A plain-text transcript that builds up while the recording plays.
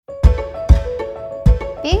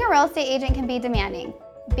Being a real estate agent can be demanding.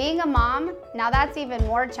 Being a mom, now that's even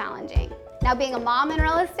more challenging. Now being a mom in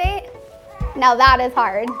real estate, now that is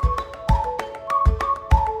hard.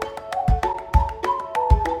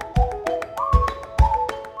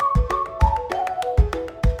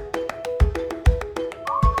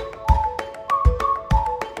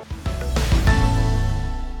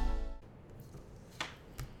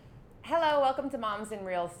 Hello, welcome to Moms in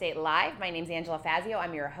Real Estate Live. My name is Angela Fazio.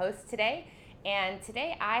 I'm your host today. And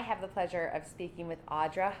today I have the pleasure of speaking with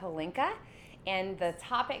Audra Halinka. And the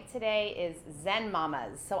topic today is Zen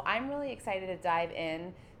Mamas. So I'm really excited to dive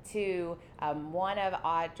in to one of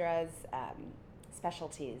Audra's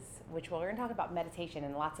specialties, which we're going to talk about meditation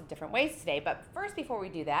in lots of different ways today. But first, before we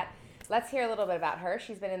do that, let's hear a little bit about her.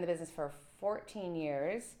 She's been in the business for 14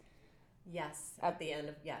 years. Yes, at the end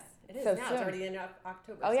of, yes, it is So now. soon. It's already the end of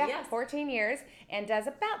October. Oh so yeah, yes. 14 years, and does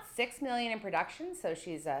about $6 million in production. So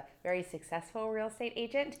she's a very successful real estate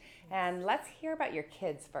agent. And let's hear about your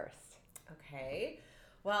kids first. Okay.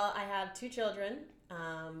 Well, I have two children.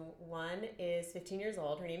 One is 15 years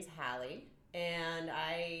old. Her name's Hallie, and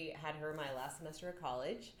I had her my last semester of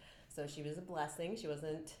college. So she was a blessing. She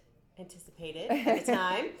wasn't anticipated at the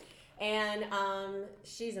time. And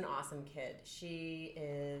she's an awesome kid. She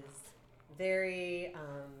is very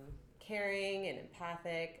caring and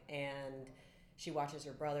empathic, and she watches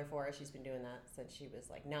her brother for us. She's been doing that since she was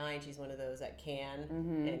like 9. She's one of those that can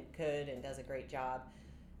and could and does a great job.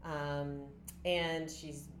 And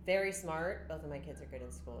she's very smart. Both of my kids are good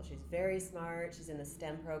in school. She's very smart. She's in the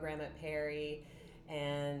STEM program at Perry,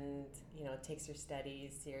 and takes her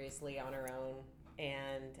studies seriously on her own.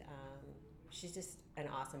 And she's just an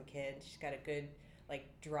awesome kid. She's got a good,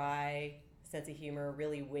 dry sense of humor,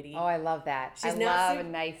 really witty. Oh, I love that. I love a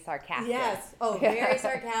nice sarcastic. Yes. Oh, very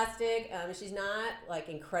sarcastic. She's not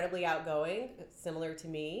incredibly outgoing, similar to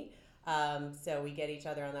me. So we get each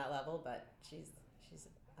other on that level, but she's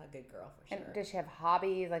a good girl for sure. And does she have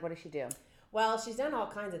hobbies? What does she do? Well, she's done all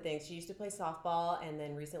kinds of things. She used to play softball, and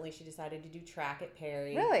then recently she decided to do track at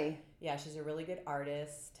Perry. Really? Yeah, she's a really good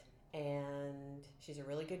artist, and she's a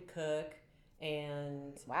really good cook.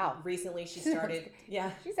 And wow, recently she started.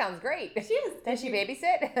 Yeah, she sounds great. She is. Does she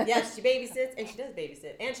babysit? Yes, she babysits, and she does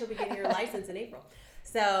babysit, and she'll be getting her license in April.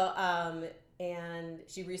 So, and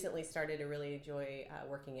she recently started to really enjoy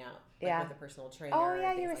working out, with a personal trainer. Oh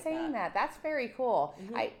yeah, you were saying that. That's very cool.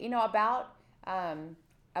 Mm-hmm.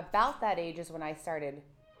 About that age is when I started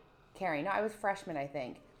carrying. No, I was freshman, I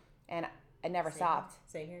think, and I never stopped.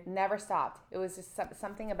 Same here. Never stopped. It was just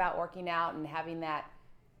something about working out and having that.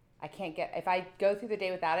 I can't get, if I go through the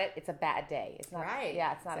day without it, it's a bad day. It's not, right.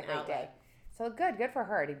 Yeah, it's not a great day. So good for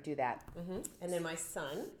her to do that. Mm-hmm. And then my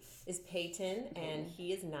son is Peyton, and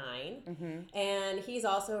he is 9. And he's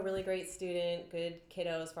also a really great student, good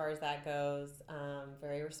kiddo as far as that goes.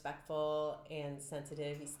 Very respectful and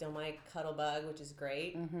sensitive. He's still my cuddle bug, which is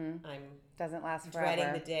great. I'm doesn't last forever.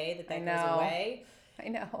 Dreading the day that goes away. I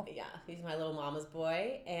know. Yeah, he's my little mama's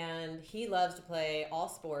boy, and he loves to play all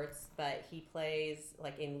sports, but he plays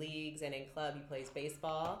in leagues and in club. He plays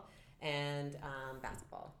baseball and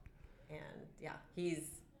basketball, and yeah,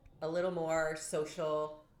 he's a little more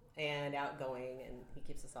social and outgoing, and he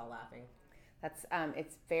keeps us all laughing. That's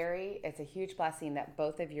it's a huge blessing that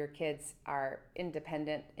both of your kids are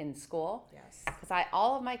independent in school. Yes, because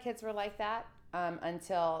all of my kids were like that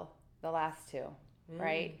until the last two,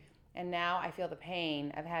 right? And now I feel the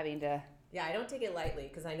pain of having to... Yeah, I don't take it lightly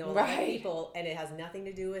because I know a lot of people, and it has nothing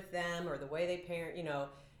to do with them or the way they parent,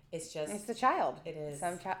 it's just... It's the child. It is.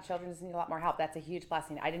 Some children just need a lot more help. That's a huge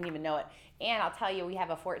blessing. I didn't even know it. And I'll tell you, we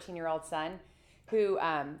have a 14-year-old son who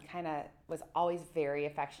kind of was always very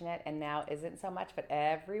affectionate and now isn't so much, but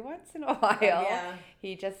every once in a while,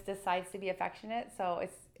 he just decides to be affectionate. So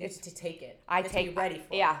it's to take it. I to take be ready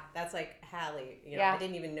for it. Yeah. That's like Hallie. I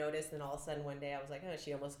didn't even notice, and all of a sudden one day I was like, oh,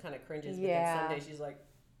 she almost kind of cringes. But then some day she's like,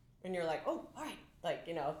 and you're like, oh, all right.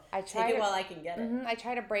 I take it while I can get it. I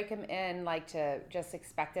try to break him in, to just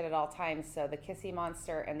expect it at all times. So the kissy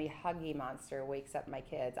monster and the huggy monster wakes up my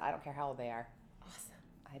kids. I don't care how old they are. Awesome.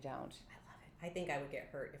 I don't. I love it. I think I would get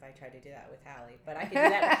hurt if I tried to do that with Hallie, but I could do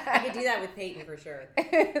that. I could do that with Peyton for sure.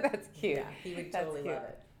 That's cute. Yeah, he would totally love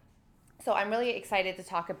it. So I'm really excited to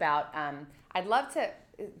talk about. I'd love to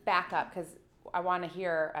back up because I want to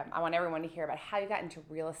hear. I want everyone to hear about how you got into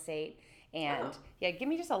real estate, and give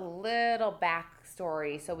me just a little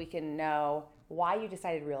backstory so we can know why you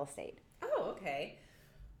decided real estate. Oh, okay.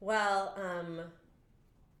 Well,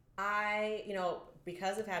 I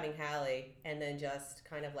because of having Hallie, and then just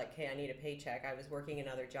kind of hey, I need a paycheck. I was working in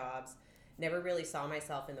other jobs. Never really saw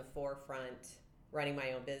myself in the forefront running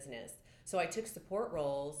my own business. So I took support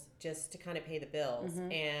roles just to kind of pay the bills.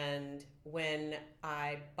 And when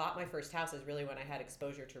I bought my first house is really when I had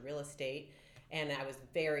exposure to real estate, and I was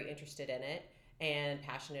very interested in it and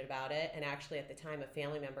passionate about it. And actually at the time, a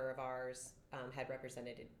family member of ours had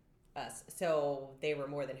represented us. So they were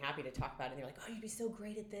more than happy to talk about it. And they're like, oh, you'd be so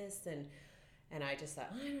great at this. And I just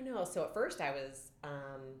thought, I don't know. So at first I was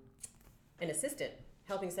an assistant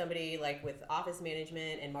helping somebody like with office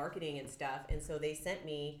management and marketing and stuff. And so they sent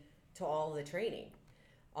me to all of the training,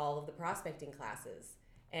 all of the prospecting classes.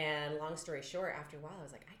 And long story short, after a while, I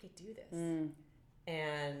was like, I could do this.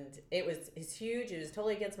 And it's huge. It was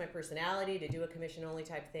totally against my personality to do a commission only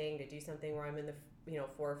type thing, to do something where I'm in the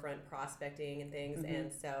forefront prospecting and things. And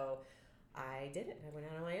so I did it. I went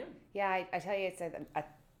out on my own. Yeah, I tell you, it's a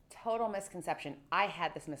total misconception. I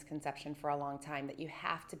had this misconception for a long time that you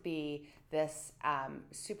have to be this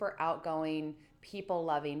super outgoing,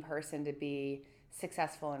 people-loving person to be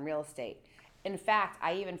successful in real estate. In fact,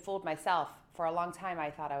 I even fooled myself. For a long time,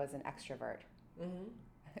 I thought I was an extrovert.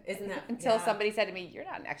 Isn't that until somebody said to me, you're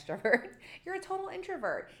not an extrovert, you're a total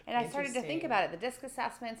introvert. And I started to think about it, the disc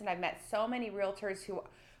assessments, and I've met so many realtors who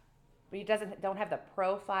don't have the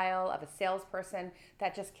profile of a salesperson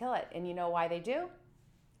that just kill it. And you know why they do?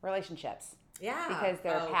 Relationships. Yeah. Because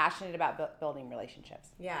they're passionate about building relationships.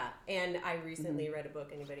 Yeah. And I recently read a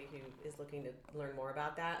book, anybody who is looking to learn more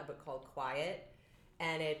about that, a book called Quiet.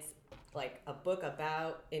 And it's like a book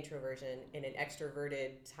about introversion in an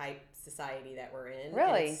extroverted type society that we're in.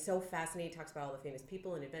 Really? And it's so fascinating. It talks about all the famous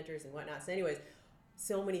people and inventors and whatnot. So anyways,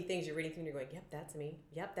 so many things you're reading through and you're going, yep, that's me.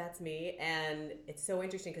 Yep, that's me. And it's so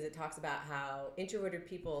interesting because it talks about how introverted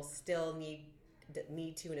people still need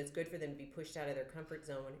to, and it's good for them to be pushed out of their comfort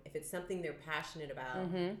zone. If it's something they're passionate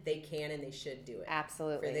about, they can and they should do it.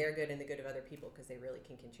 Absolutely. For their good and the good of other people, because they really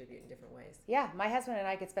can contribute in different ways. Yeah, my husband and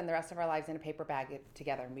I could spend the rest of our lives in a paper bag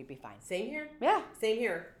together and we'd be fine. Same here. Yeah. Same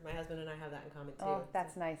here. My husband and I have that in common too. Oh,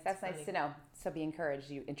 that's nice. That's nice funny. to know. So be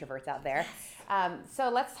encouraged, you introverts out there. So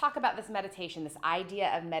let's talk about this meditation, this idea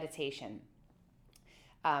of meditation.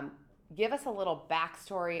 Give us a little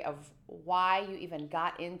backstory of why you even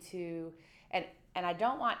got into, and I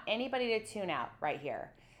don't want anybody to tune out right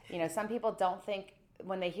here. You know, some people don't think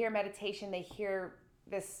when they hear meditation, they hear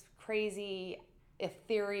this crazy,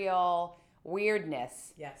 ethereal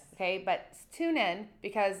weirdness. Yes. Okay, but tune in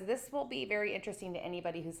because this will be very interesting to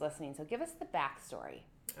anybody who's listening. So give us the backstory.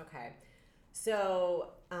 Okay. So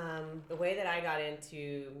the way that I got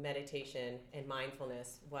into meditation and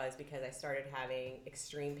mindfulness was because I started having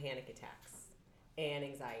extreme panic attacks and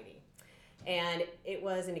anxiety. And it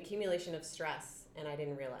was an accumulation of stress, and I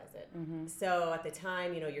didn't realize it. So at the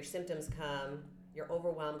time, your symptoms come, you're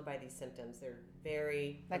overwhelmed by these symptoms. They're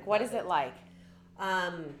very Like, what is it like?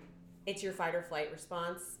 It's your fight or flight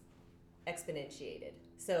response exponentiated.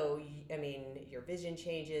 So, your vision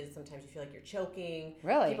changes. Sometimes you feel like you're choking.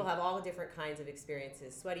 Really? People have all different kinds of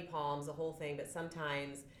experiences, sweaty palms, the whole thing. But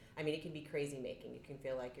sometimes, it can be crazy making. You can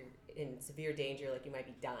feel like you're in severe danger, like you might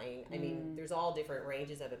be dying. There's all different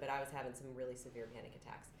ranges of it, but I was having some really severe panic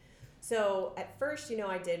attacks. So at first,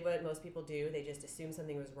 I did what most people do. They just assumed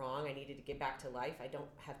something was wrong. I needed to get back to life. I don't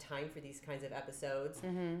have time for these kinds of episodes.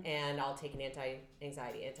 And I'll take an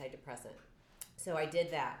anti-anxiety, antidepressant. So I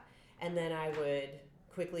did that. And then I would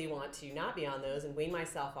quickly want to not be on those and wean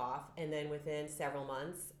myself off. And then within several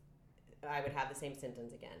months, I would have the same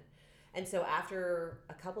symptoms again. And so after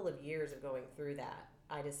a couple of years of going through that,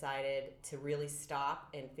 I decided to really stop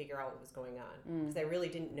and figure out what was going on. Because I really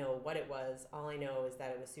didn't know what it was. All I know is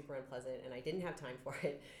that it was super unpleasant and I didn't have time for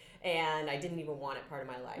it. And I didn't even want it part of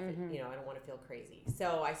my life. I don't want to feel crazy.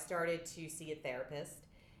 So I started to see a therapist.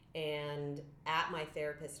 And at my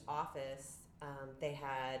therapist's office, they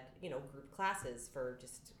had, group classes for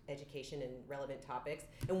just education and relevant topics.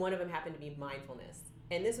 And one of them happened to be mindfulness.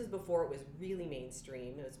 And this was before it was really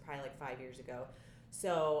mainstream. It was probably like 5 years ago.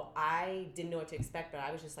 So I didn't know what to expect, but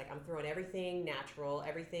I was just like, I'm throwing everything natural,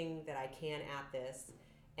 everything that I can at this,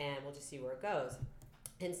 and we'll just see where it goes.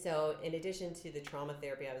 And so in addition to the trauma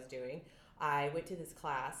therapy I was doing, I went to this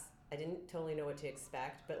class. I didn't totally know what to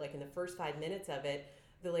expect, but like in the first 5 minutes of it,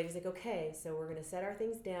 the lady's like, okay, so we're going to set our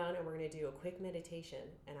things down and we're going to do a quick meditation.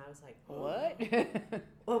 And I was like, what?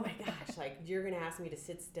 Oh my gosh, like you're going to ask me to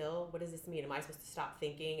sit still? What does this mean? Am I supposed to stop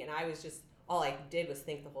thinking? And I was just, all I did was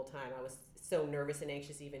think the whole time. I was so nervous and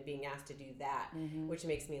anxious even being asked to do that, which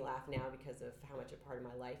makes me laugh now because of how much a part of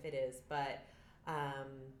my life it is. But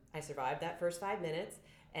I survived that first 5 minutes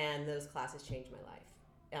and those classes changed my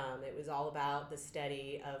life. It was all about the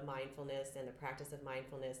study of mindfulness and the practice of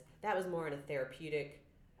mindfulness. That was more in a therapeutic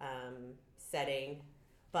setting,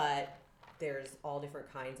 but there's all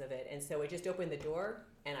different kinds of it. And so it just opened the door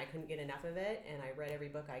and I couldn't get enough of it, and I read every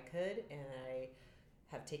book I could, and I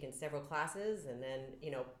have taken several classes, and then,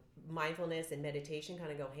 mindfulness and meditation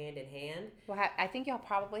kind of go hand in hand. Well, I think you'll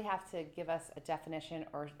probably have to give us a definition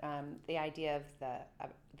or the idea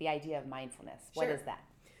of mindfulness. What Sure. is that?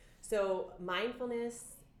 So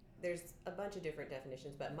mindfulness, there's a bunch of different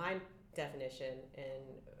definitions, but my definition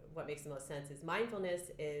and what makes the most sense is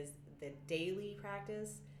mindfulness is the daily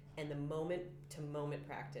practice and the moment-to-moment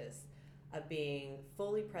practice of being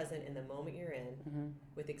fully present in the moment you're in,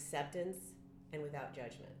 with acceptance and without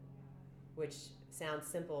judgment, which sounds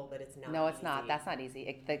simple, but it's not. No, it's easy. not. That's not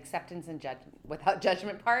easy. The acceptance and without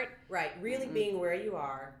judgment part. Right. Really being where you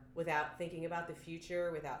are without thinking about the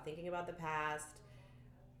future, without thinking about the past.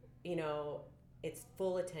 It's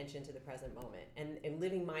full attention to the present moment. And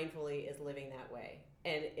living mindfully is living that way.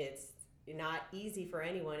 And it's not easy for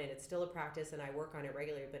anyone, and it's still a practice, and I work on it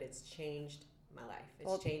regularly, but it's changed my life.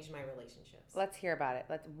 It's changed my relationships. Let's hear about it.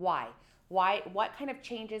 Why? What kind of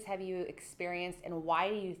changes have you experienced, and why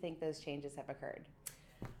do you think those changes have occurred?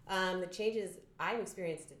 The changes, I've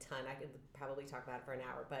experienced a ton. I could probably talk about it for an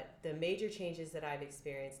hour, but the major changes that I've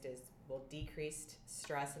experienced is, decreased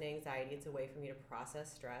stress and anxiety. It's a way for me to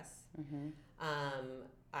process stress.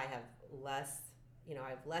 I have less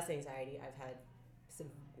anxiety. I've had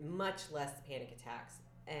much less panic attacks,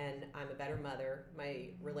 and I'm a better mother. My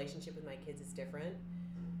relationship with my kids is different,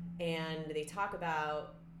 and they talk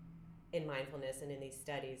about in mindfulness and in these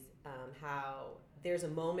studies how there's a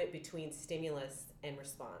moment between stimulus and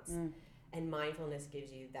response, and mindfulness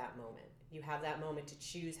gives you that moment. You have that moment to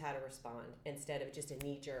choose how to respond instead of just a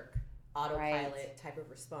knee-jerk autopilot type of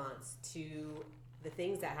response to the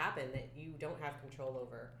things that happen that you don't have control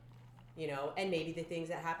over, and maybe the things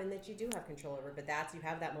that happen that you do have control over, but you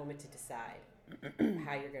have that moment to decide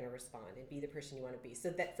how you're going to respond and be the person you want to be. So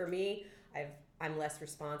that for me, I'm less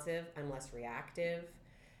responsive, I'm less reactive.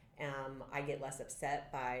 I get less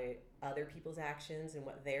upset by other people's actions and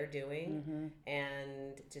what they're doing,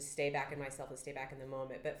 and just stay back in myself and stay back in the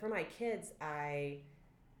moment. But for my kids, I'm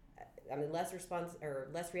less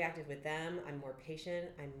less reactive with them. I'm more patient.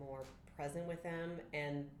 I'm more present with them,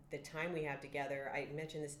 and the time we have together. I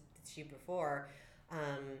mentioned this to you before.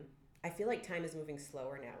 I feel like time is moving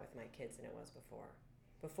slower now with my kids than it was before.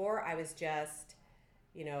 Before, I was just,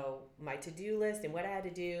 my to-do list and what I had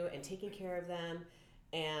to do and taking care of them,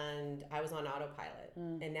 and I was on autopilot.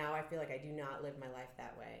 And now I feel like I do not live my life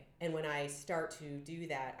that way. And when I start to do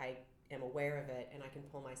that, I am aware of it and I can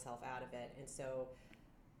pull myself out of it. And so,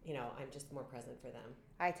 I'm just more present for them.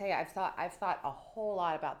 I tell you, I've thought a whole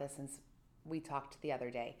lot about this since we talked the other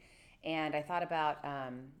day, and I thought about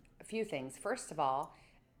a few things. First of all,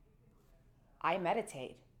 I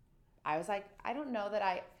meditate. I was like, I don't know that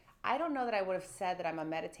I would have said that I'm a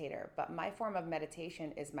meditator, but my form of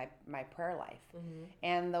meditation is my prayer life,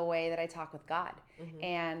 and the way that I talk with God,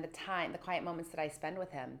 and the quiet moments that I spend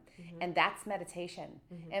with Him, and that's meditation.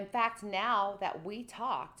 In fact, now that we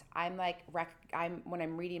talked, I'm like, when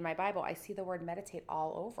I'm reading my Bible, I see the word meditate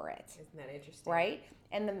all over it. Isn't that interesting? Right?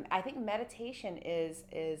 And I think meditation is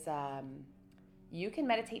you can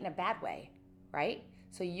meditate in a bad way, right?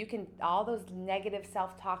 So you can, all those negative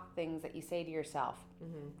self-talk things that you say to yourself,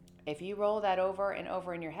 if you roll that over and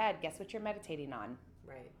over in your head, guess what you're meditating on?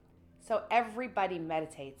 Right. So everybody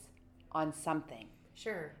meditates on something.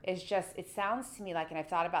 Sure. It's just, it sounds to me like, and I've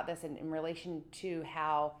thought about this in relation to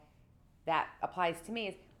how that applies to me,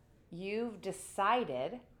 is you've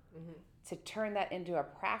decided to turn that into a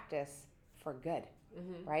practice for good,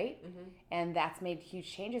 right? And that's made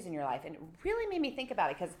huge changes in your life. And it really made me think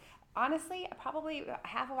about it, because honestly, probably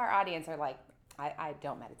half of our audience are like, I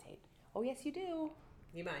don't meditate. Oh, yes, you do.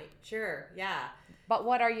 You might. Sure. Yeah. But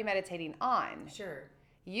what are you meditating on? Sure.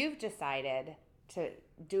 You've decided to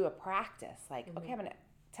do a practice. Like, okay, I'm going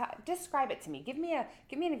to describe it to me. Give me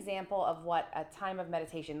an example of what a time of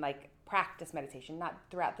meditation, like practice meditation, not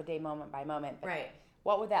throughout the day, moment by moment. But right.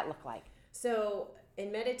 What would that look like? So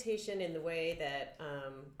in meditation, in the way that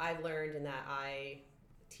I've learned and that I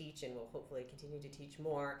teach and will hopefully continue to teach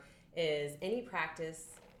more, is any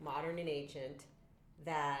practice, modern and ancient,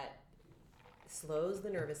 that slows the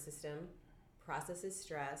nervous system, processes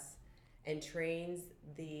stress, and trains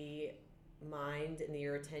the mind and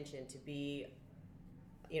your attention to be,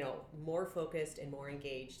 more focused and more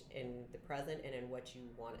engaged in the present and in what you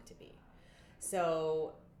want it to be.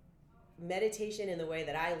 So meditation, in the way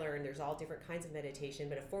that I learned, there's all different kinds of meditation,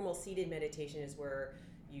 but a formal seated meditation is where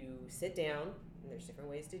you sit down, and there's different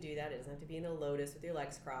ways to do that. It doesn't have to be in a lotus with your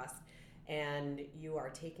legs crossed, and you are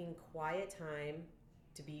taking quiet time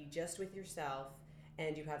to be just with yourself,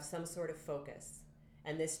 and you have some sort of focus.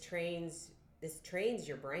 And this trains this trains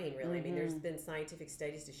your brain, really. I mean, there's been scientific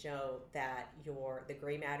studies to show that the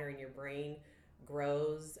gray matter in your brain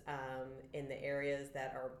grows in the areas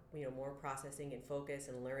that are, more processing and focus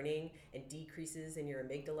and learning, and decreases in your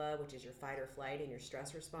amygdala, which is your fight or flight and your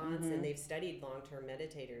stress response. And they've studied long-term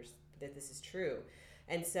meditators that this is true.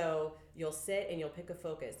 And so you'll sit and you'll pick a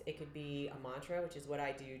focus. It could be a mantra, which is what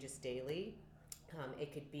I do just daily.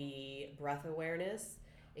 It could be breath awareness.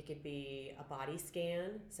 It could be a body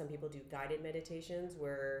scan. Some people do guided meditations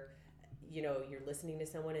where, you're listening to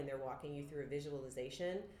someone and they're walking you through a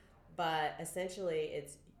visualization. But essentially,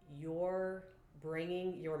 it's you're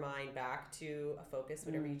bringing your mind back to a focus,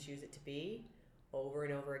 whatever you choose it to be, over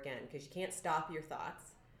and over again. Because you can't stop your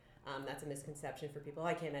thoughts. That's a misconception for people.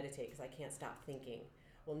 I can't meditate because I can't stop thinking.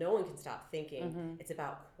 Well, no one can stop thinking. It's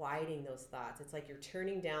about quieting those thoughts. It's like you're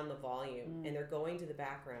turning down the volume and they're going to the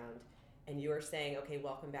background. And you're saying, okay,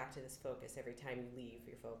 welcome back to this focus every time you leave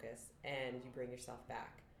your focus, and you bring yourself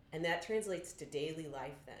back. And that translates to daily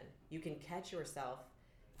life then. You can catch yourself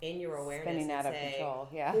in your awareness spinning out and of say, control.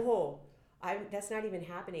 Yeah. oh, that's not even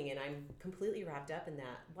happening, and I'm completely wrapped up in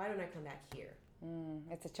that. Why don't I come back here?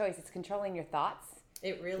 It's a choice. It's controlling your thoughts.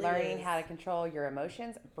 It really Learning is. how to control your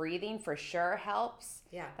emotions. Breathing for sure helps.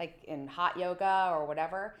 Yeah. Like in hot yoga or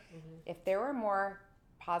whatever. If there were more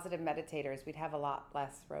positive meditators, we'd have a lot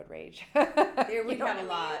less road rage. There we'd have a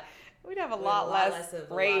lot. We'd have a lot less of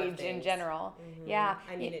rage in general. Yeah.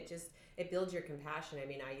 I mean, it builds your compassion. I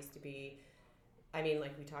mean,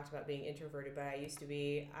 like we talked about being introverted, but I used to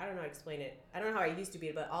be, I don't know how to explain it. I don't know how I used to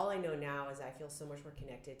be, but all I know now is I feel so much more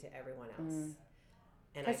connected to everyone else.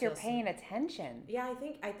 Because you're paying attention. Yeah,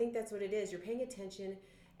 I think that's what it is. You're paying attention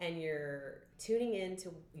and you're tuning into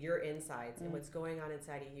your insides and what's going on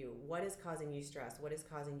inside of you. What is causing you stress? What is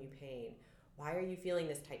causing you pain? Why are you feeling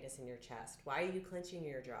this tightness in your chest? Why are you clenching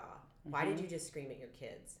your jaw? Why did you just scream at your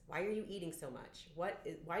kids? Why are you eating so much? Why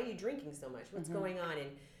are you drinking so much? What's going on? And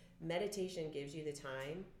meditation gives you the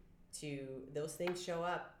time to, those things show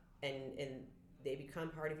up and they become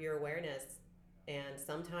part of your awareness. And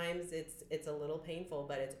sometimes it's a little painful,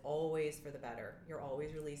 but it's always for the better. You're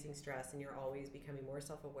always releasing stress, and you're always becoming more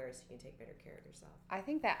self-aware, so you can take better care of yourself. I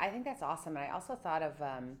think that's awesome. And I also thought of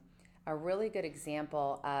a really good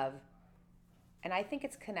example of, and I think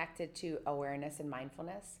it's connected to awareness and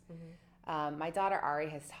mindfulness. My daughter Ari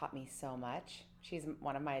has taught me so much. She's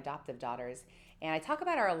one of my adoptive daughters, and I talk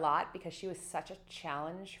about her a lot because she was such a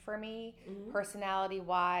challenge for me,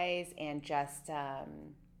 personality-wise, and just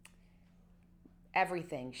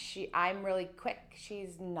everything. I'm really quick.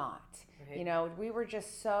 She's not. Right. We were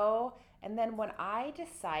just so, and then when I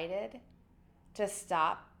decided to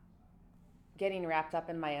stop getting wrapped up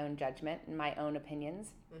in my own judgment and my own opinions,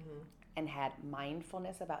 and had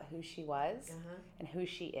mindfulness about who she was and who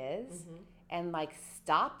she is, and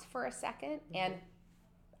stopped for a second, and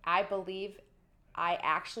I believe I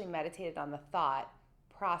actually meditated on the thought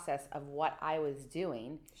process of what I was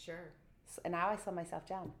doing. Sure. And now I slow myself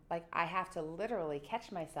down. I have to literally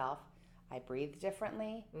catch myself. I breathe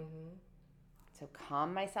differently to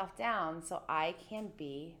calm myself down so I can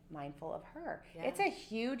be mindful of her. Yeah. It's a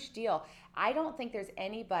huge deal. I don't think there's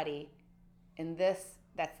anybody in this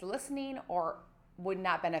that's listening or would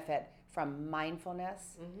not benefit from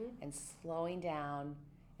mindfulness and slowing down.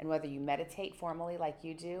 And whether you meditate formally like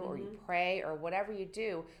you do or you pray or whatever you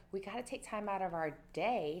do, we got to take time out of our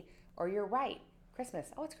day, or you're right. Christmas.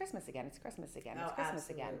 Oh, it's Christmas again. It's Christmas again. It's Christmas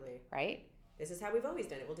again. Right? This is how we've always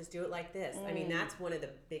done it. We'll just do it like this. I mean, that's one of the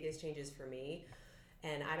biggest changes for me.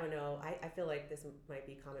 And I don't know, I feel like this might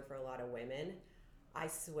be common for a lot of women. I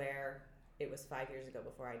swear it was 5 years ago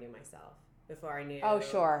before I knew myself. Before I knew. Oh,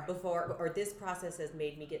 sure. Or this process has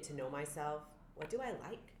made me get to know myself. What do I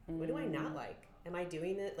like? What do I not like? Am I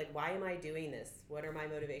doing it? Why am I doing this? What are my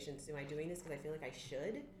motivations? Am I doing this because I feel like I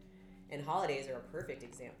should? And holidays are a perfect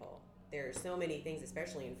example. There are so many things,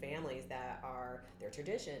 especially in families, that are their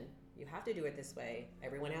tradition. You have to do it this way.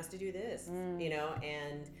 Everyone has to do this,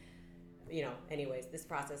 and anyways, this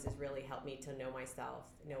process has really helped me to know myself,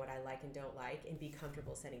 know what I like and don't like, and be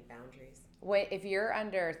comfortable setting boundaries. Wait, if you're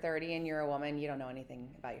under 30 and you're a woman, you don't know anything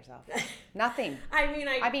about yourself. Nothing.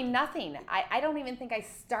 I mean, nothing. I don't even think I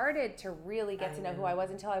started to really get to know who I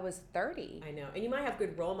was until I was 30. I know. And you might have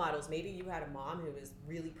good role models. Maybe you had a mom who was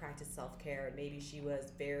really practiced self-care, and maybe she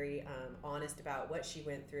was very honest about what she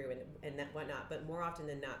went through and that whatnot. But more often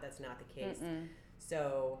than not, that's not the case.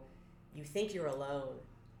 So you think you're alone,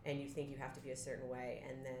 and you think you have to be a certain way,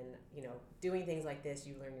 and then doing things like this,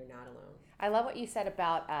 you learn you're not alone. I love what you said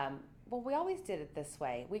about we always did it this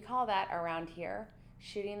way. We call that around here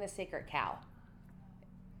shooting the sacred cow.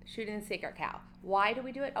 shooting the sacred cow. Why do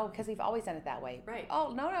we do it? Oh, because we've always done it that way. Right.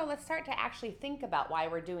 Oh, no, let's start to actually think about why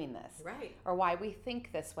we're doing this. Right. Or why we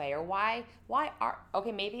think this way, or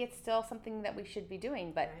okay, maybe it's still something that we should be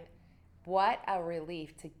doing, but what a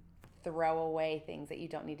relief to throw away things that you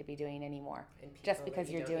don't need to be doing anymore just because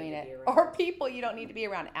you're doing it. Or people you don't need to be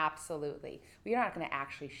around. Absolutely. We're not going to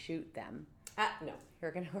actually shoot them. No.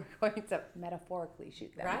 We're going to metaphorically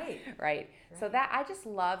shoot them. Right. So that, I just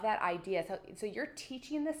love that idea. So you're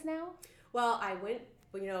teaching this now? Well, I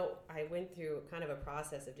went through kind of a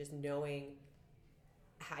process of just knowing,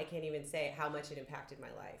 I can't even say how much it impacted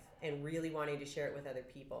my life, and really wanting to share it with other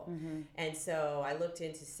people. Mm-hmm. And so I looked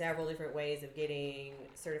into several different ways of getting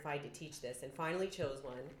certified to teach this, and finally chose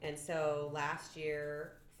one. And so last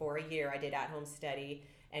year, for a year, I did at-home study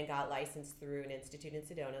and got licensed through an institute in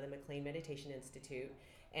Sedona, the McLean Meditation Institute.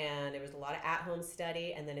 And there was a lot of at-home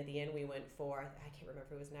study, and then at the end we went for, I can't remember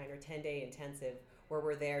if it was 9 or 10 day intensive, where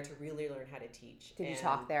we're there to really learn how to teach. Did you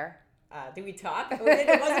talk there? Did we talk? It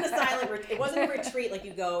wasn't a silent. It wasn't a retreat like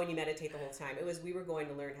you go and you meditate the whole time. It was, we were going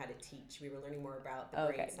to learn how to teach. We were learning more about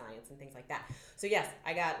the brain science and things like that. So yes,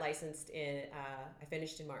 I got licensed in. I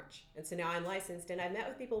finished in March, and so now I'm licensed, and I've met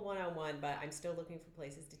with people one-on-one, but I'm still looking for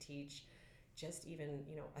places to teach. Just even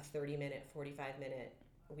a 30-minute, 45-minute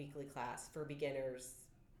weekly class for beginners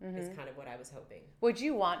is kind of what I was hoping. Would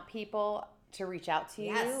you want people to reach out to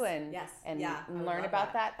you and learn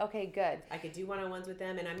about that? Okay, good. I could do one-on-ones with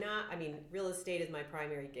them, and real estate is my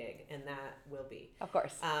primary gig, and that will be. Of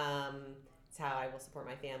course. It's how I will support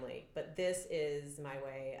my family. But this is my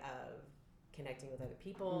way of connecting with other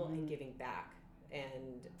people and giving back.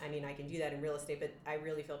 And I can do that in real estate, but I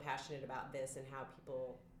really feel passionate about this and how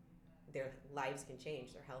people, their lives can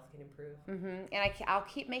change, their health can improve. Mm-hmm. And I'll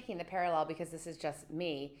keep making the parallel because this is just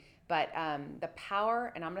me, but the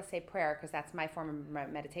power, and I'm going to say prayer because that's my form of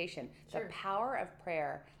meditation. Sure. The power of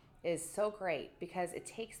prayer is so great because it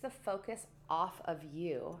takes the focus off of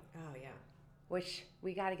you. Oh, yeah. Which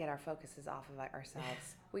we got to get our focuses off of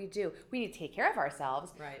ourselves. We do. We need to take care of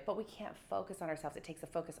ourselves, right? But we can't focus on ourselves. It takes the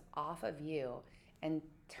focus off of you and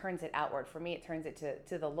turns it outward. For me, it turns it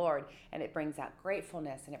to the Lord, and it brings out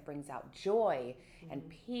gratefulness, and it brings out joy and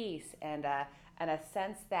peace, and a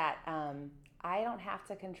sense that I don't have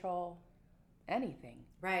to control anything.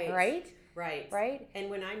 Right. Right. And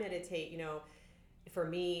when I meditate, for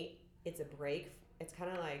me, it's a break. It's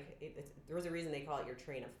kind of like, there was a reason they call it your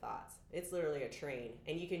train of thoughts. It's literally a train,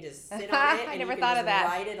 and you can just sit on it and you can just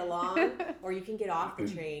ride it along, or you can get off the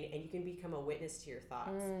train and you can become a witness to your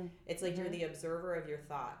thoughts. It's like you're the observer of your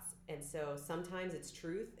thoughts. And so sometimes it's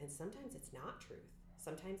truth and sometimes it's not truth.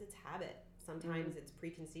 Sometimes it's habit. Sometimes it's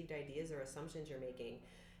preconceived ideas or assumptions you're making.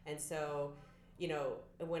 And so,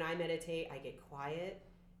 when I meditate, I get quiet.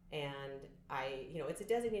 And it's a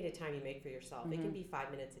designated time you make for yourself. It can be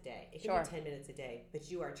 5 minutes a day. It can be 10 minutes a day.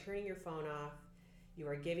 But you are turning your phone off. You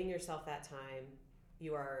are giving yourself that time.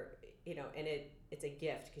 You are, and it's a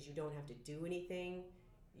gift because you don't have to do anything.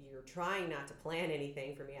 You're trying not to plan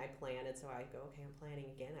anything. For me, I plan. And so I go, okay, I'm planning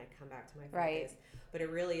again. I come back to my focus. Right. But it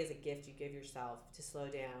really is a gift you give yourself to slow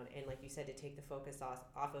down. And like you said, to take the focus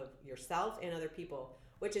off of yourself and other people,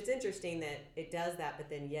 which it's interesting that it does that, but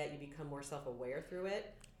then yet you become more self-aware through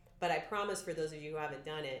it. But I promise for those of you who haven't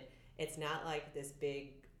done it, it's not like this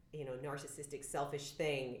big, narcissistic, selfish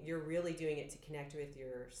thing. You're really doing it to connect with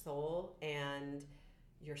your soul and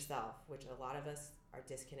yourself, which a lot of us are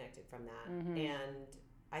disconnected from that. And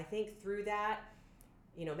I think through that,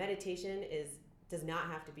 meditation does not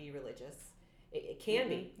have to be religious. It can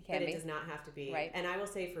be, but it does not have to be. Right. And I will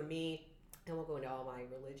say for me, I won't go into all my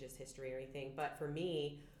religious history or anything, but for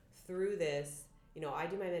me, through this, I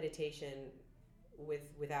do my meditation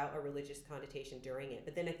without a religious connotation during it.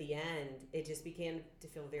 But then at the end, it just began to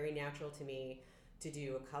feel very natural to me to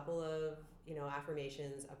do a couple of,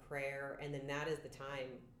 affirmations, a prayer, and then that is the time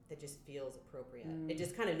that just feels appropriate. It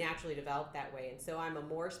just kind of naturally developed that way. And so I'm a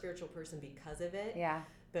more spiritual person because of it. Yeah.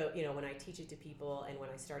 But, when I teach it to people and when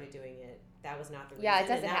I started doing it, that was not the reason. Yeah, it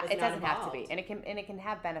doesn't have to be. And it can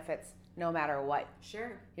have benefits no matter what.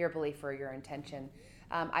 Sure. Your belief or your intention.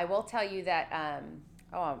 I will tell you that,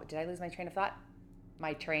 did I lose my train of thought?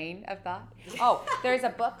 My train of thought? Oh, there's a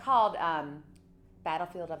book called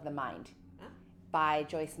Battlefield of the Mind by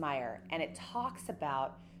Joyce Meyer, and it talks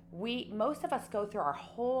about most of us go through our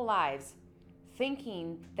whole lives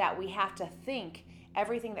thinking that we have to think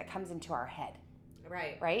everything that comes into our head.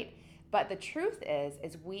 Right? But the truth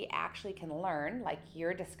is we actually can learn, like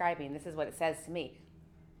you're describing, this is what it says to me,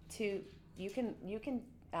 you can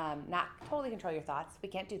not totally control your thoughts. We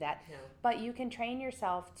can't do that. No. But you can train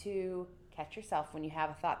yourself to catch yourself when you have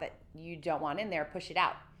a thought that you don't want in there, push it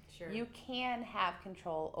out. Sure. You can have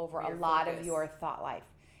control over Your a lot focus. of your thought life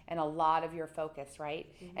and a lot of your focus, right?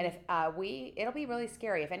 And if it'll be really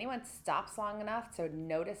scary. If anyone stops long enough to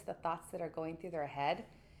notice the thoughts that are going through their head,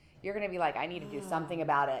 you're going to be like, I need to do something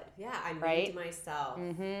about it. Yeah, I'm right? mean to myself.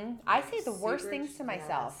 I say the worst Super- things to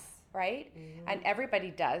myself, yes. right? And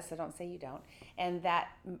everybody does, so don't say you don't. And that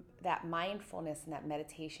mindfulness and that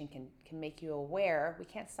meditation can make you aware. We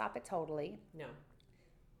can't stop it totally, No.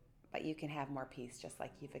 but you can have more peace just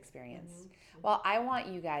like you've experienced. Well, I want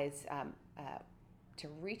you guys to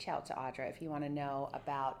reach out to Audra if you want to know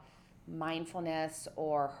about mindfulness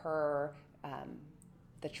or her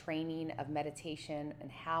the training of meditation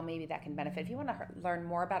and how maybe that can benefit. If you want to learn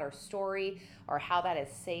more about her story or how that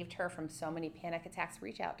has saved her from so many panic attacks,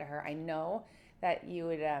 reach out to her. I know that you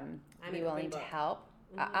would be willing to help.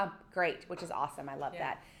 Great, which is awesome. I love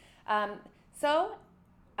that. So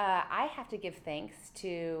I have to give thanks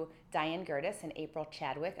to Diane Gertis and April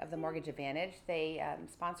Chadwick of the Mortgage Advantage. They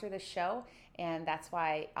sponsor this show, and that's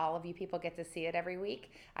why all of you people get to see it every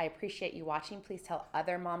week. I appreciate you watching. Please tell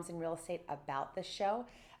other moms in real estate about the show.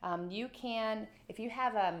 You can, if you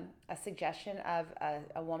have a suggestion of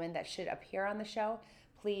a woman that should appear on the show,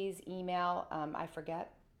 please email, I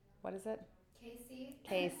forget, what is it?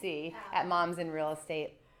 Casey at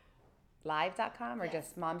momsinrealestate.live.com or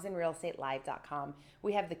just momsinrealestatelive.com.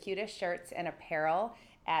 We have the cutest shirts and apparel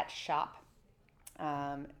at shop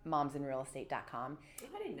momsinrealestate.com. Oh,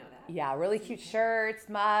 I didn't know that. Yeah, really cute shirts,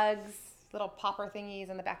 mugs, little popper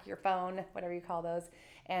thingies on the back of your phone, whatever you call those.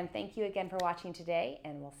 And thank you again for watching today,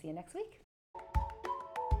 and we'll see you next week.